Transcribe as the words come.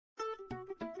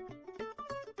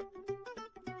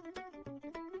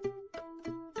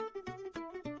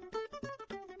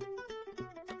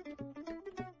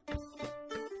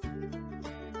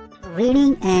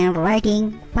Reading and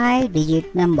writing 5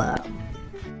 digit number.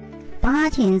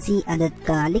 5 Hindi अदद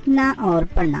का लिखना और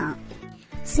पढ़ना।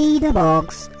 See the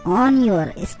box on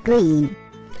your screen.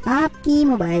 आपकी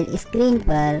मोबाइल स्क्रीन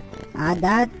पर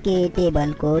आदाद के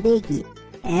टेबल को देखिए।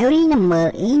 Every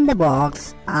number in the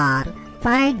box are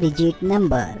 5 digit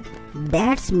number.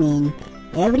 That's mean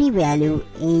every value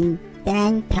in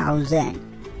 10,000।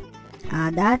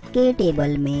 आदाद के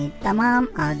टेबल में तमाम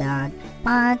आदाद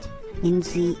 5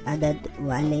 हिंदी अदद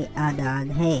वाले आदाद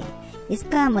है।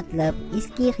 इसका मतलब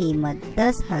इसकी कीमत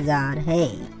 10,000 है।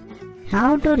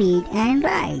 How to read and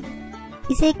right.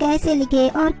 इसे कैसे लिखे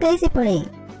और कैसे पढ़े?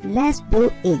 Let's do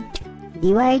it.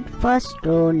 Divide first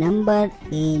row number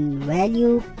in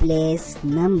value place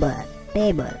number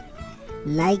table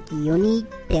like unit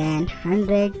 10,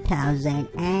 100, 1000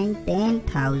 and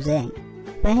 10,000।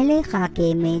 पहले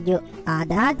खाके में जो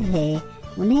आदाद है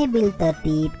उन्हें बिल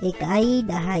तरतीब इकाई,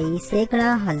 दहाई,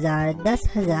 सैकड़ा, हजार,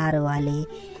 10,000 वाले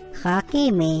खाके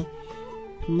में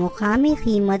मुकामी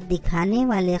कीमत दिखाने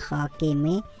वाले खाके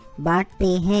में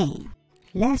बांटते हैं।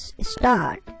 Let's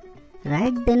start.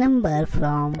 Right the number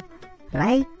from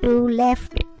right to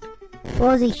left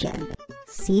position.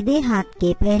 सीधे हाथ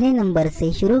के पहले नंबर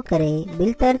से शुरू करें,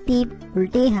 बिल तरतीब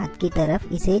उल्टे हाथ की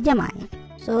तरफ इसे जमाएं।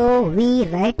 So we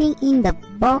writing in the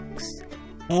box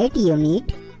 8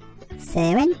 unit,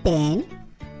 7, 10,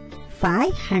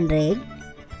 500,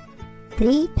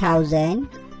 3,000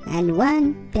 and 1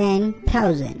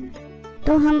 10,000।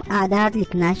 तो हम आदाद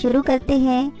लिखना शुरू करते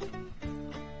हैं।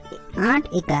 8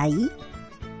 इकाई,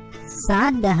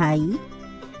 7 दहाई,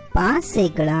 5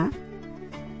 सैकड़ा,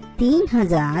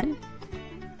 3,000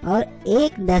 और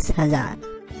 1 10,000।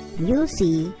 You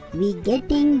see we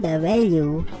getting the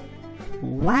value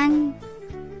 1,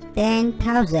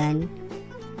 10,000,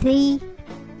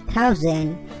 3,000,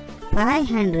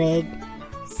 500,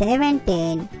 7,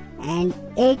 10 and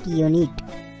 8 unit.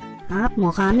 आप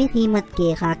मुकामी कीमत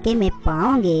के खाके में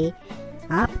पाओगे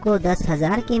आपको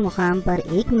 10,000 के मुकाम पर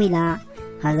 1 मिला,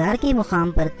 1000 के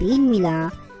मुकाम पर 3 मिला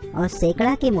और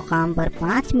सैकड़ा के मुकाम पर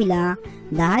 5 मिला,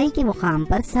 दहाई के मुकाम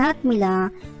पर 7 मिला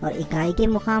और इकाई के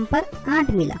मुकाम पर 8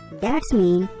 मिला। That's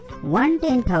mean 1,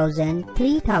 10,000,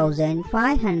 3,000,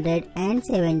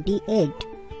 578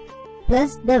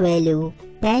 plus the value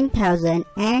 10,000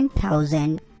 and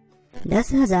 1,000।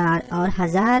 10,000 और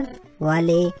 1000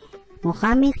 वाले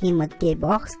मुकामी कीमत के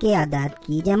बॉक्स के आदाद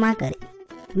की जमा करें।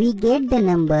 We get the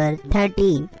number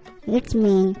 13. It's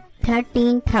mean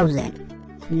 13,000.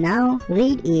 Now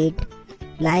read it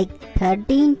like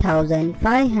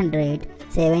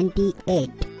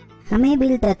 13,578। हमें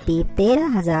बिल तरतीब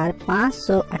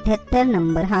 13,578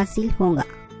 नंबर हासिल होगा।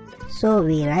 So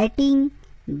we writing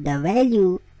the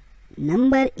value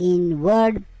number in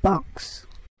word box।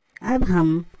 अब हम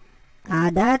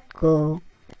आदाद को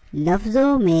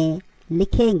लफ्जों में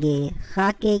लिखेंगे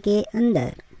खाके के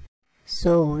अंदर।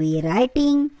 So we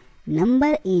writing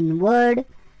number in word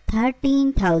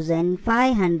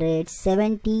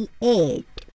 13,578।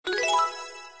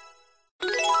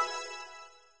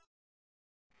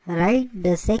 Write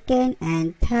the second and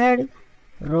third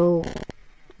row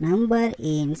number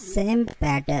in same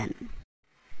pattern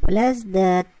plus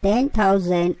the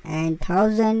 10,000 and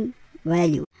 1,000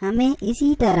 value। हमें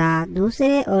इसी तरह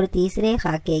दूसरे और तीसरे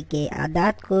खाके के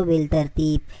आदाद को बिल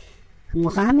तरतीब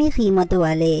मुकामी कीमत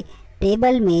वाले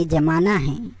टेबल में जमाना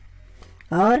है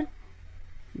और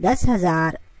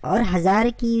 10,000 और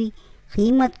 1000 की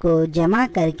कीमत को जमा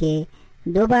करके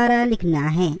दोबारा लिखना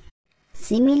है।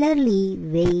 Similarly,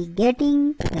 we getting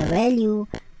the value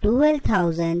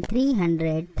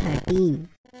 12,313।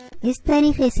 इस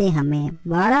तरीके से हमें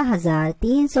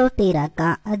 12,313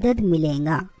 का अदद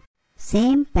मिलेगा।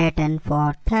 Same pattern for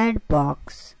third box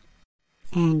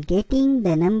and getting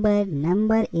the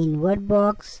number in word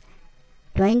box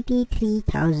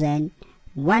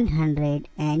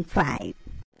 23,105।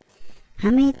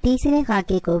 हमें तीसरे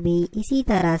खाके को भी इसी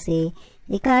तरह से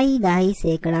इकाई, दहाई,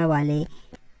 सैकड़ा वाले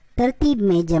तरतीब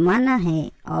में जमाना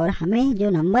है और हमें जो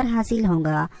नंबर हासिल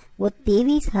होगा वो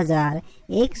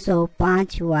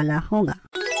 23,105 वाला होगा।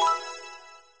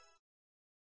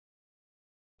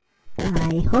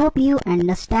 I hope you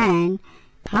understand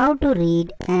how to read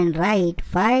and write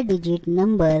 5 digit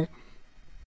number।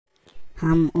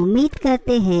 हम उम्मीद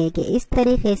करते हैं कि इस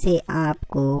तरीके से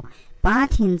आपको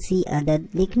 5 हिंदी अदद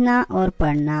लिखना और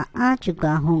पढ़ना आ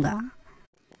चुका होगा।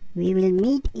 We will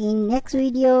meet in next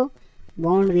video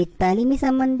bond with तालीमी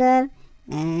समंदर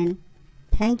and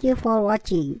thank you for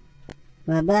watching.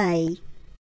 Bye bye.